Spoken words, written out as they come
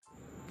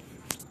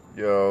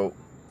Yo,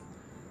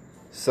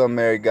 Some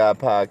Married Guy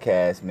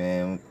podcast,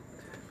 man.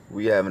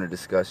 We having a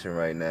discussion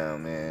right now,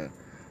 man.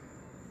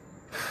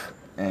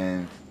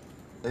 And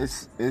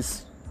it's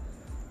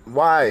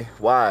why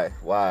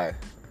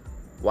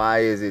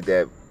is it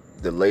that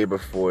the labor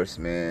force,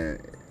 man,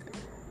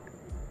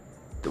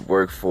 the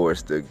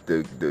workforce,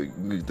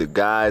 the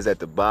guys at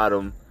the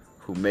bottom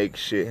who make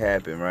shit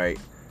happen, right?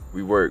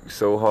 We work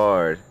so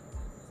hard,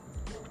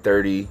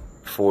 30,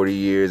 40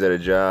 years at a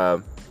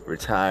job,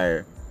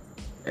 retire,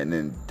 and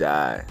then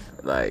die.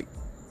 Like,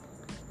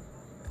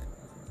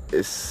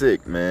 it's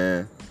sick,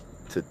 man,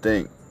 to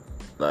think.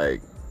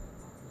 Like,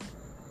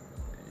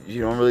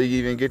 you don't really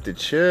even get to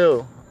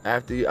chill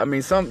after you. I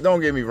mean,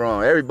 don't get me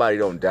wrong, everybody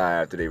don't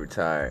die after they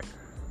retire.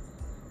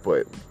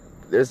 But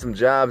there's some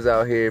jobs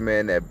out here,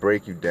 man, that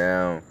break you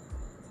down,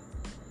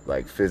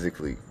 like,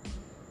 physically.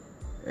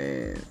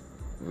 And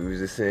we was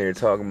just sitting here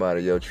talking about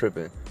it,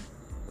 tripping.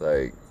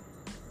 Like,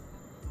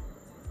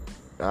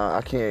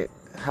 I can't.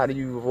 How do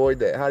you avoid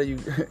that? How do you?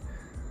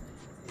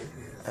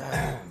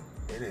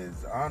 It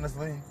is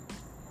honestly,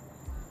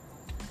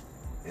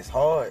 it's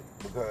hard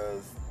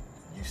because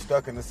you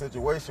stuck in a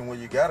situation where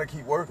you gotta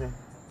keep working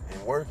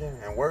and working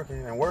and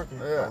working and working,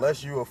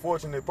 unless you're a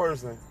fortunate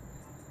person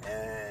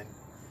and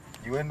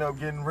you end up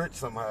getting rich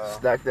somehow.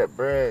 Stack that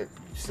bread.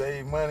 You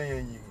save money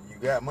and you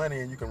got money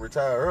and you can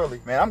retire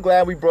early. Man, I'm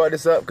glad we brought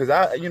this up because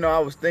I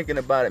was thinking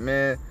about it,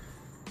 man.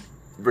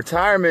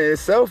 Retirement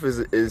itself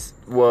is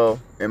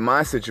well, in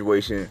my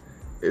situation,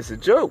 it's a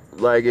joke.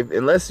 Like,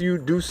 unless you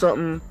do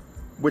something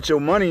with your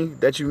money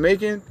that you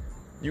making,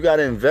 you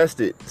gotta invest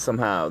it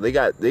somehow. They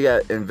got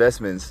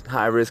investments,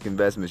 high risk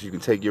investments. You can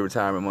take your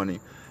retirement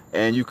money,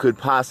 and you could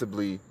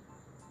possibly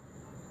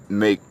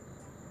make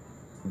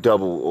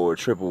double or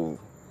triple,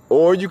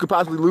 or you could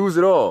possibly lose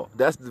it all.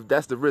 That's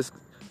the risk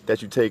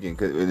that you're taking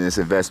in this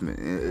investment.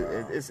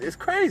 It's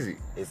crazy.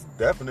 It's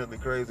definitely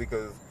crazy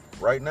because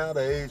right now the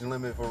age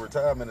limit for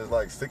retirement is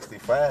like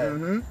 65.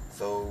 Mm-hmm.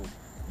 So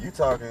you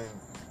talking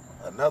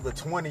another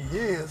 20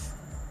 years.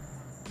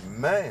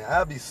 Man,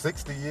 I'll be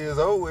 60 years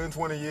old in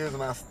 20 years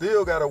and I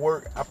still got to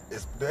work.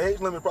 The age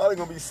limit probably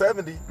going to be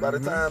 70 by the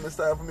time it's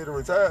time for me to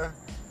retire.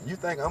 You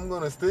think I'm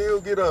going to still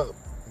get up,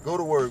 go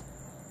to work?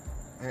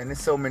 Man,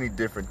 there's so many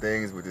different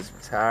things with this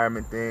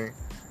retirement thing.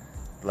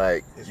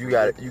 Like, you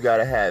got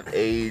to have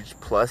age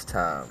plus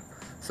time.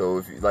 So,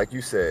 if like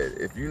you said,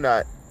 if you're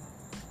not,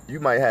 you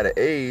might have an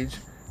age,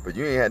 but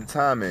you ain't had the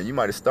time in. You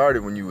might have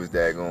started when you was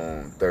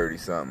daggone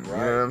 30-something. Right.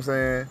 You know what I'm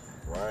saying?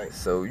 Right.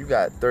 So, you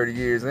got 30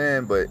 years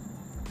in, but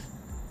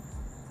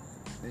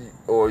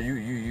or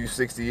you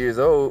 60 years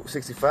old,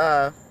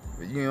 65,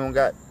 but you don't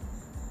got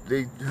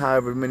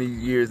however many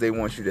years they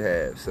want you to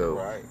have. So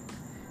right.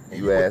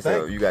 you ass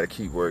up, you got to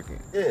keep working.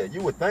 Yeah,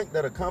 you would think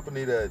that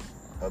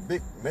a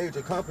big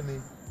major company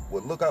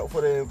would look out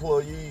for their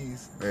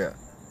employees. Yeah.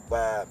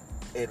 By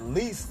at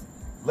least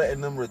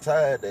letting them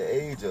retire at the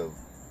age of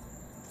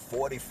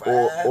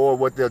 45. Or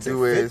what they'll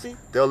do 50? is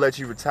they'll let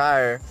you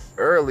retire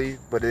early,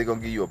 but they're gonna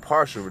give you a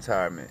partial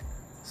retirement.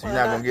 So you're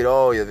not gonna get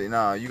all of it.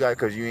 No, you got,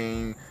 because you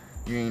ain't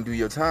do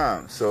your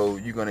time. So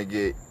you're gonna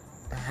get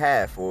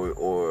half or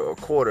a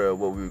quarter of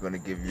what we were gonna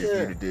give you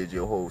if you did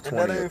your whole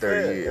 20 or 30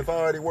 fair. years. If I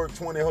already worked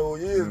 20 whole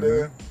years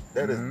there,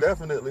 that is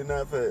definitely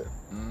not fair.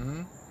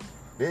 Mm-hmm.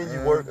 Then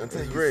you work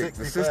until you're 65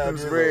 The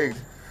system's years rigged.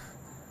 old.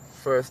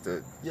 First,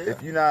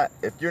 if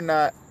you're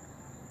not,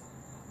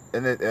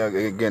 and then,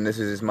 again, this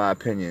is just my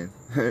opinion,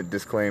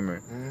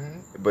 disclaimer.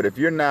 Mm-hmm. But if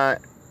you're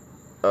not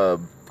a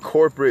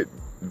corporate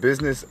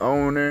business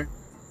owner,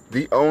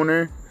 the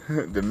owner,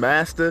 the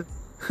master,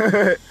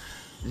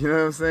 you know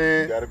what I'm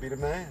saying? You gotta be the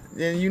man.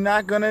 Then you're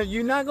not gonna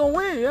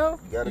win, yo.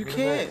 You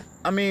can't. Man.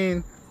 I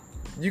mean,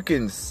 you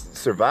can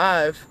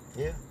survive.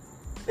 Yeah.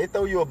 They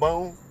throw you a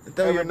bone.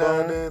 Every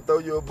now and then, throw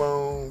you a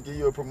bone, give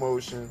you a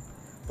promotion,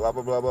 blah,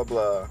 blah, blah, blah,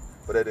 blah.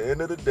 But at the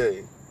end of the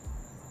day,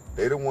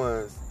 they the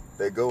ones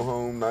that go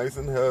home nice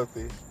and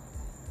healthy.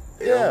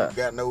 They don't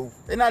got no...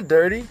 They're not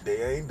dirty.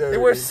 They ain't dirty. They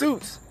wear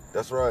suits.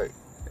 That's right.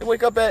 They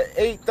wake up at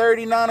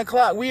 8:30, 9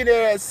 o'clock. We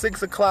there at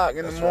 6 o'clock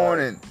in the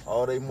morning. Right.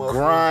 All they muscles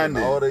grinding.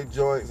 And all they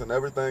joints and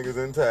everything is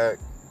intact.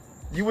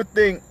 You would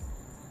think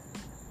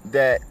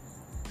that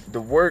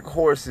the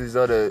workhorses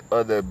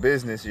of the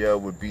business,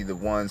 would be the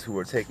ones who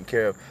are taken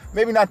care of.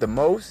 Maybe not the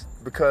most,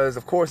 because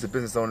of course the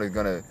business owner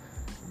is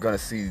gonna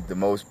see the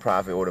most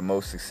profit or the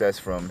most success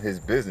from his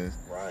business.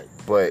 Right.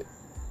 But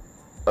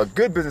a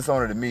good business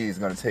owner to me is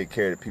gonna take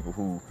care of the people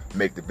who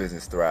make the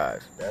business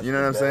thrive. You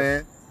know what I'm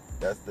saying?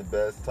 That's the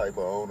best type of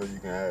owner you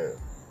can have.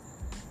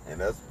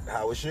 And that's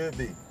how it should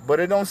be. But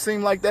it don't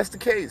seem like that's the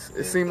case.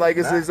 It seems like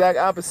it's the exact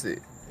opposite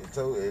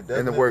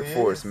in the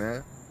workforce,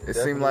 man. It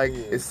seemed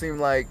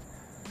like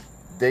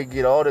they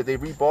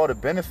reap all the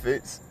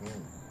benefits,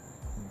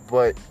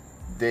 but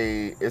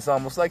it's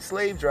almost like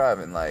slave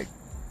driving. Like,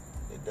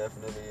 it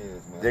definitely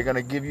is, man. They're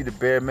gonna give you the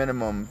bare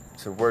minimum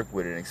to work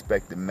with and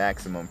expect the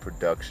maximum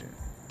production.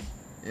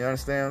 You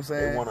understand what I'm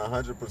saying? They want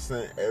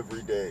 100%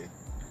 every day.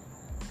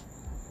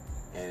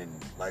 And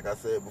like I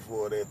said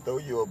before, they'll throw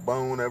you a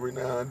bone every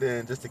now and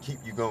then just to keep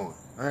you going.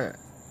 Man.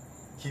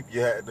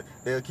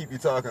 They'll keep you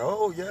talking.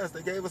 Oh yes,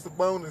 they gave us a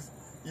bonus.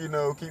 You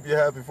know, keep you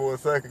happy for a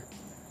second.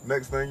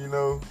 Next thing you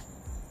know,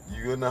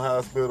 you in the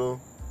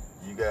hospital.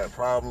 You got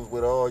problems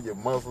with all your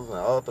muscles and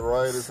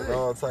arthritis and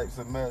all types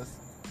of mess.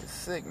 It's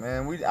sick,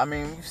 man. We've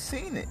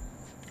seen it.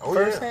 Oh,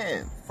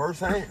 firsthand. Yeah.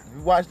 Firsthand.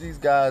 You watch these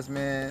guys,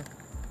 man,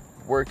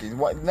 working.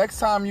 Next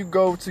time you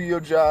go to your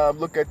job,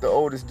 look at the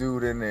oldest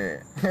dude in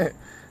there.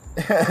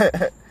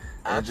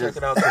 I'll check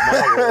it out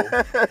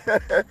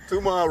tomorrow.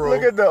 Tomorrow.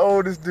 Look at the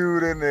oldest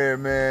dude in there,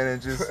 man,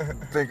 and just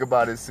think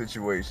about his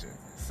situation.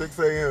 6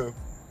 a.m.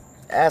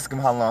 Ask him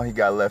how long he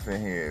got left in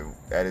here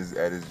at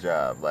his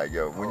job. Like,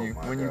 yo,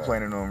 when you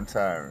planning on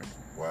retiring?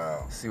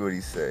 Wow. See what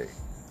he say.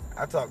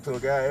 I talk to a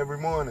guy every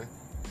morning.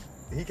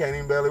 He can't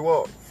even barely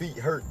walk. Feet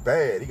hurt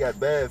bad. He got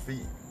bad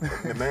feet.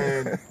 The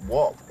man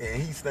walks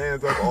and he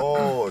stands up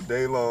all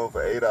day long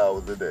for 8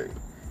 hours a day.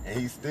 And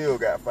he still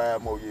got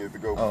 5 more years to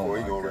go before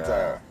he gonna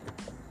retire.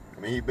 I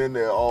mean, he been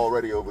there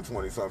already over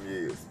 20-some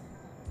years.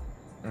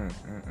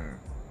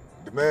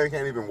 The man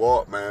can't even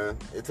walk, man.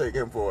 It take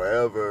him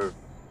forever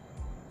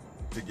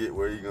to get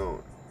where he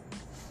going.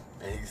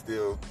 And he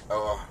still,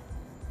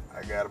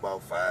 I got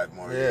about 5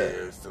 more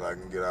years till I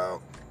can get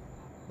out.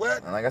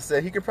 What? And like I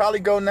said, he could probably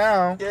go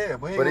now. Yeah,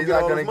 but he's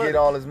not gonna get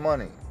all his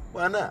money.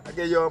 Why not? I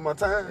gave you all my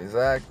time.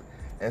 Exactly.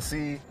 And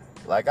see,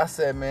 like I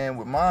said, man,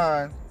 with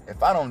mine,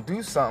 if I don't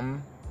do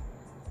something,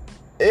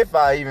 if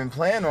I even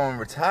plan on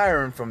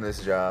retiring from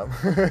this job,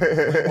 you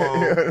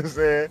know what I'm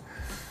saying?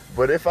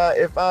 But if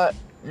I,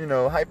 you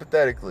know,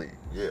 hypothetically,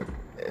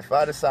 if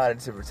I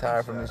decided to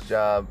retire from this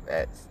job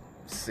at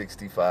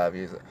 65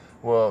 years,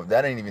 well,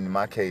 that ain't even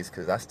my case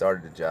because I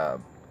started the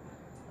job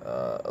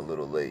a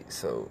little late.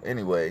 So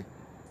anyway,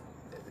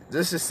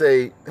 let's just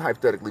say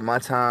hypothetically, my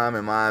time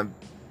and my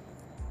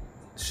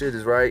shit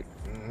is right.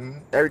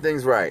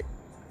 Everything's right,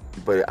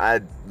 but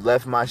I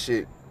left my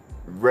shit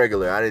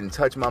regular. I didn't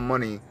touch my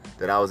money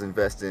that I was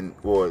investing,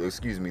 or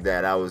excuse me,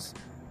 that I was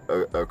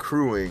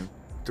accruing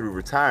through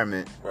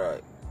retirement.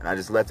 Right. And I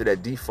just left it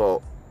at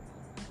default.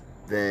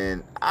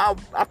 Then I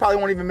probably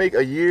won't even make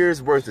a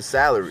year's worth of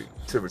salary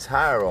to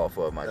retire off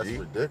of, my G.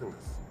 Ridiculous.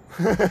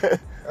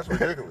 That's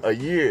ridiculous. A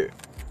year.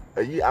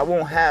 I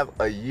won't have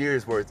a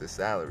year's worth of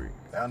salary.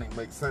 That don't even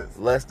make sense.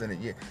 Less than a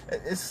year.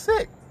 It's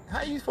sick. How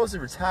are you supposed to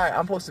retire?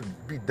 I'm supposed to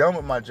be done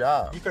with my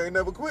job. You can't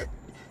never quit.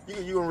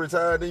 You gonna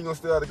retire, then you gonna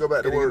still have to go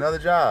back to work. Another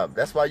job.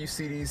 That's why you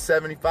see these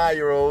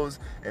 75-year-olds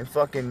in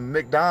fucking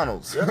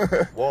McDonald's. Yep.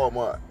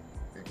 Walmart.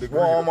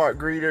 Walmart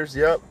greeters.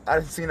 Yep.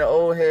 I seen an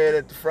old head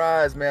at the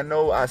fries, man.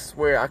 No, I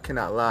swear, I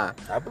cannot lie.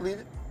 I believe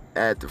it.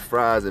 At the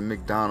fries at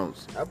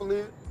McDonald's. I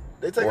believe it.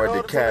 They taking or all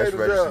at the cash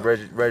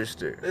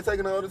register. They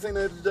taking all the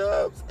teenager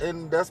jobs,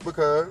 and that's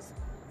because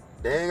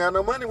they ain't got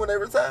no money when they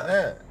retire.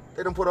 Yeah.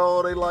 They done put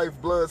all their life,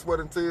 blood, sweat,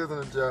 and tears in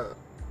the job.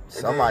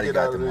 Somebody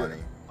got the money.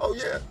 Oh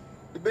yeah,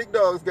 the big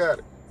dogs got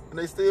it, and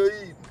they still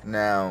eat.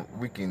 Now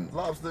we can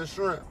lobster and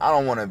shrimp. I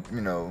don't want to, you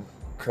know,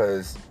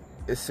 cause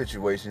it's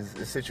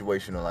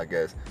situational, I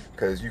guess.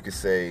 Cause you could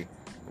say,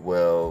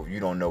 well, you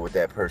don't know what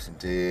that person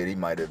did. He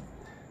might have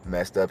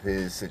messed up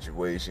his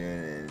situation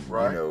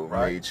and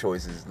made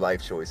choices,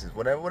 life choices,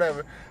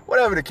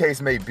 whatever the case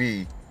may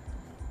be.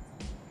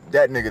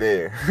 That nigga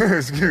there,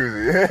 excuse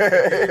me. You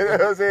know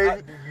what I'm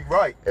saying?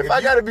 Right. If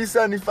I gotta be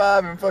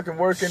 75 and fucking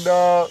working,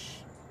 dog,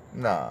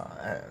 nah.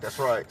 That's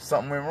right.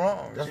 Something went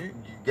wrong. You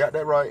got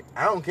that right.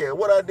 I don't care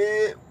what I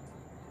did.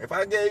 If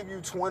I gave you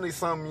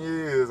 20-something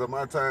years of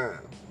my time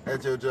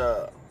at your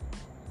job,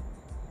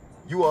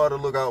 you ought to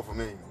look out for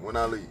me when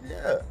I leave.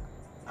 Yeah.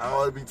 I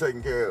ought to be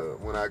taken care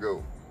of when I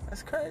go.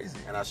 That's crazy.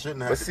 And I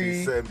shouldn't have to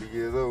be 70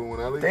 years old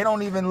when I leave. They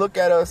don't even look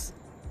at us,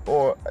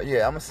 or I'm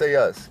gonna say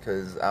us,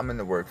 because I'm in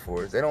the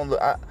workforce. They don't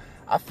look.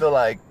 I feel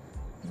like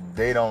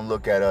they don't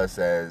look at us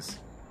as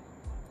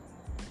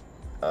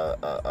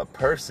a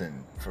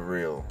person for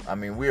real. I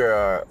mean, we're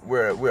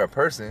a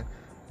person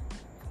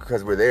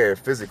because we're there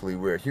physically.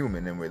 We're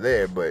human and we're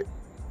there, but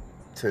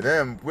to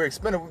them, we're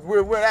expendable.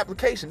 We're an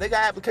application. They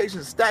got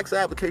applications, stacks of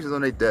applications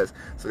on their desk,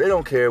 so they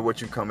don't care what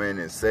you come in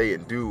and say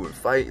and do and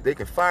fight. They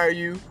can fire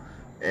you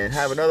and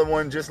have another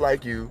one just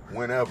like you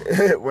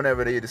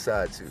whenever they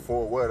decide to,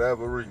 for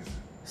whatever reason.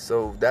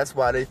 So that's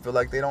why they feel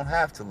like they don't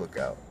have to look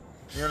out.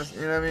 You know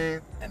what I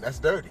mean? And that's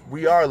dirty.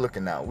 We are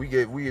looking out.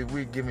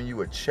 We're giving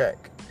you a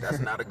check. That's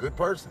not a good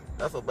person.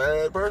 That's a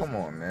bad person. Come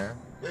on, man.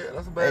 Yeah,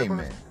 that's a bad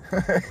amen.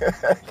 person.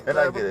 Can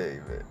I get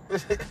an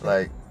amen?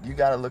 Like, you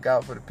gotta look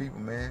out for the people,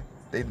 man.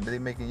 They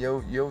making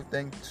your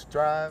thing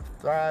thrive,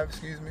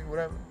 excuse me,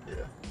 whatever.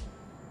 Yeah.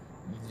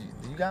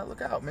 You gotta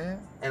look out, man.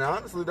 And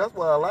honestly, that's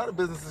why a lot of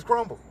businesses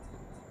crumble.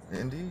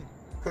 Indeed.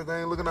 Because they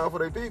ain't looking out for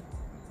their people.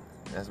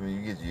 That's when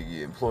you get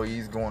your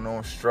employees going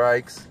on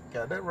strikes.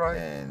 Got that right.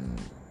 And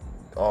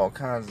all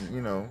kinds of,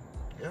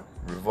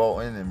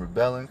 revolting and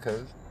rebelling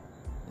because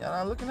y'all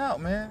not looking out,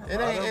 man.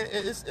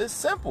 It's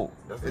simple.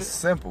 It's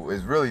simple.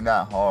 It's really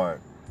not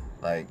hard.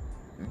 Like,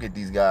 you get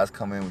these guys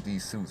come in with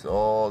these suits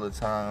all the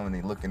time and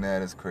they looking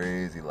at us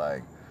crazy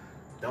like,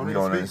 Don't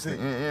don't even speak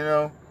understand. to You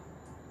know,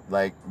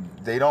 like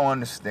they don't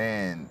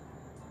understand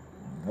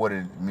what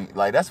it means.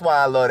 Like that's why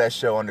I love that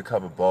show,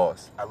 Undercover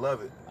Boss. I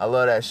love it. I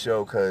love that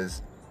show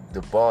because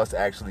the boss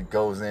actually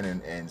goes in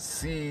and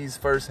sees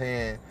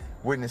firsthand,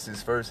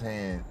 witnesses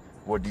firsthand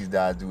what these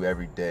guys do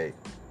every day.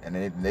 And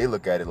they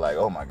look at it like,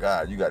 oh my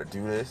God, you got to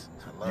do this.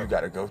 You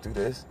got to go through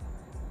this.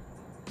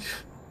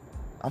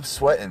 I'm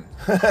sweating.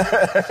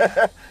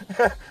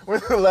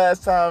 When's the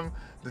last time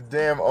the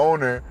damn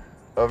owner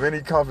of any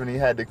company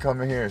had to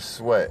come in here and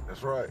sweat?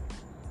 That's right.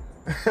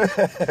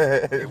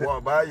 They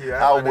walk by you.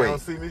 I'll wait. They don't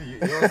see me. You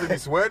don't see me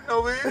sweating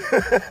over here?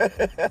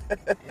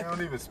 You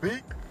don't even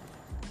speak?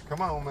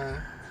 Come on,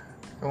 man.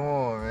 Come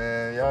on,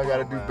 man. Y'all got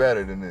to do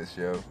better than this,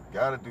 yo.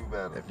 Got to do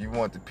better. If you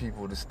want the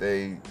people to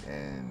stay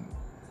and...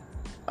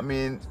 I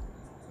mean,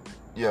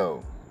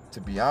 yo,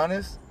 to be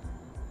honest,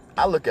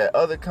 I look at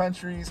other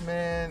countries,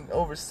 man,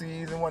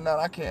 overseas and whatnot.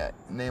 I can't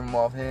name them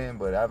offhand,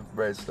 but I've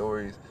read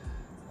stories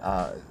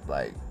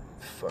like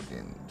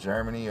fucking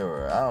Germany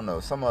or I don't know,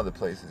 some other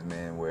places,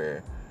 man,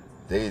 where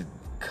they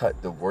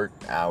cut the work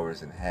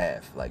hours in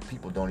half. Like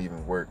people don't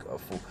even work a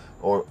full,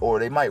 or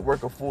they might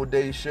work a full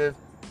day shift,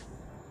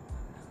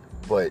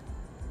 but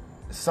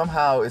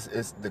somehow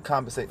it's the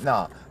compensate.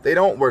 Nah, they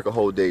don't work a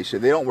whole day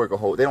shift. They don't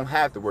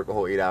have to work a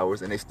whole 8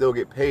 hours, and they still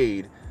get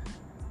paid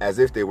as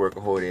if they work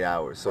a whole 8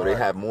 hours. So they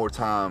have more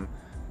time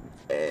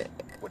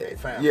with their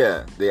family.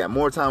 Yeah, they have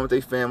more time with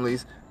their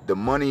families. The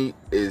money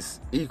is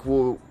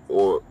equal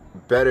or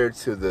better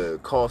to the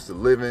cost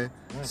of living.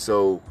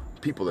 So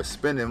people are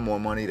spending more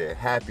money. They're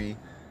happy.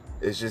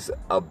 It's just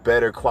a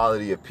better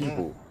quality of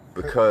people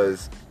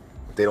because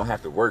they don't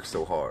have to work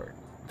so hard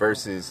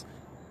versus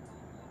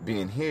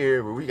being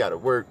here where we got to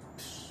work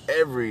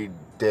every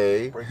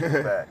day. Bring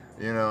it back.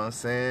 You know what I'm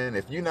saying?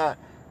 If you're not,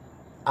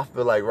 I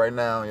feel like right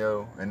now,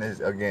 yo, and this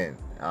again,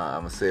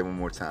 I'm gonna say it one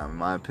more time, in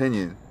my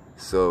opinion.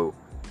 So,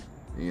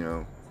 you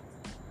know,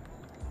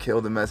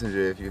 kill the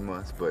messenger if you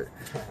must. But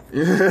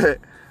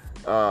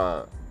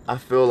I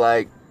feel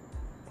like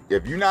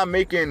if you're not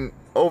making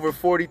over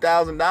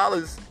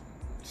 $40,000,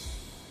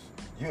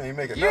 you ain't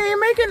making.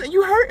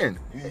 You hurting.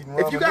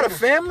 If you got a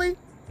family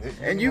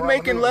and you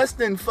making less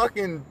than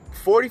fucking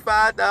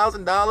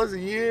 $45,000 a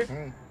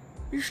year.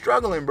 You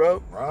struggling,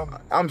 bro.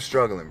 I'm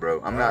struggling, bro.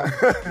 I'm not.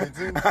 Me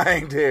too. I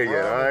ain't there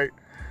yet, all right?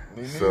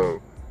 Me neither.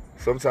 So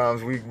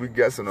sometimes we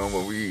guessing on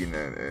what we eating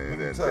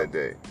that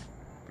day.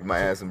 We might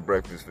have some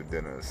breakfast for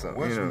dinner or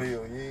something. Which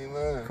meal? You ain't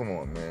lying. Come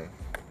on, man.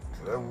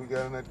 So that's what we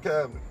got in that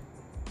cabinet.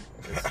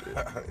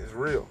 It's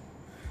real.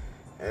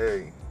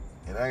 Hey,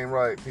 it ain't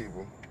right,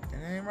 people. It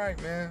ain't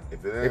right, man.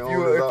 If you're an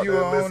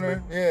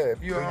owner,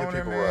 if you're an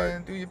owner,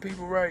 man, do your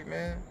people right,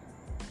 man.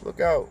 Look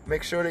out.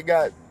 Make sure they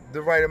got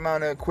the right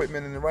amount of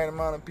equipment and the right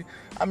amount of people.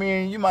 I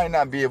mean, you might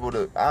not be able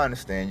to. I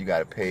understand you got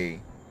to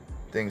pay.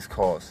 Things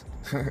cost.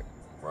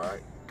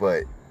 Right.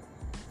 But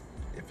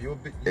if you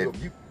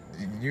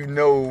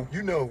know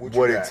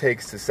what it got.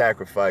 takes to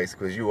sacrifice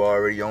because you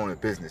already own a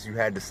business. You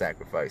had to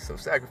sacrifice. So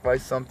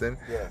sacrifice something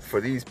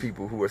for these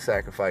people who are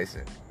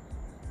sacrificing.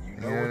 You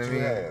know what you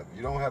have.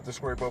 You don't have to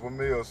scrape up a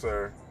meal,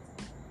 sir.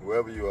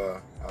 Whoever you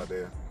are out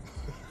there.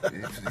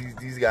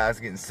 these guys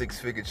getting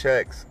 6-figure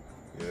checks.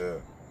 Yeah.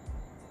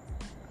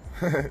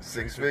 6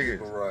 figures. Treat your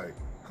people right.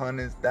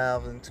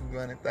 100,000,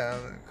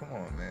 200,000. Come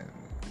on, man.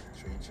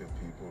 Treat your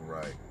people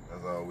right.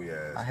 That's all we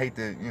ask. I hate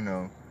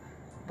to,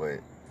 but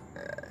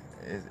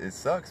it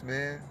sucks,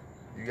 man.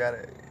 You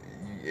gotta,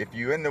 if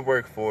you're in the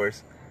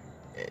workforce,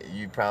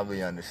 you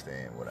probably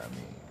understand what I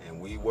mean. And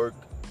we work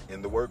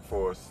in the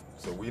workforce,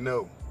 so we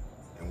know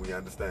and we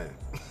understand.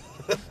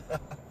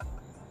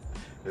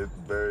 It's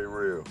very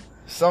real.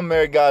 Some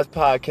Married Guys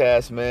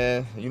podcast,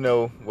 man. You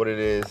know what it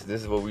is.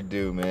 This is what we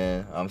do,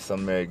 man. I'm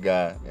Some Married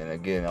Guy. And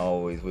again,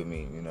 always with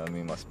me. You know what I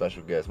mean? My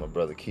special guest, my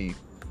brother Keith.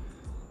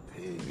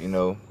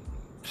 Peace.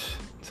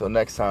 Till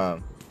next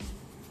time.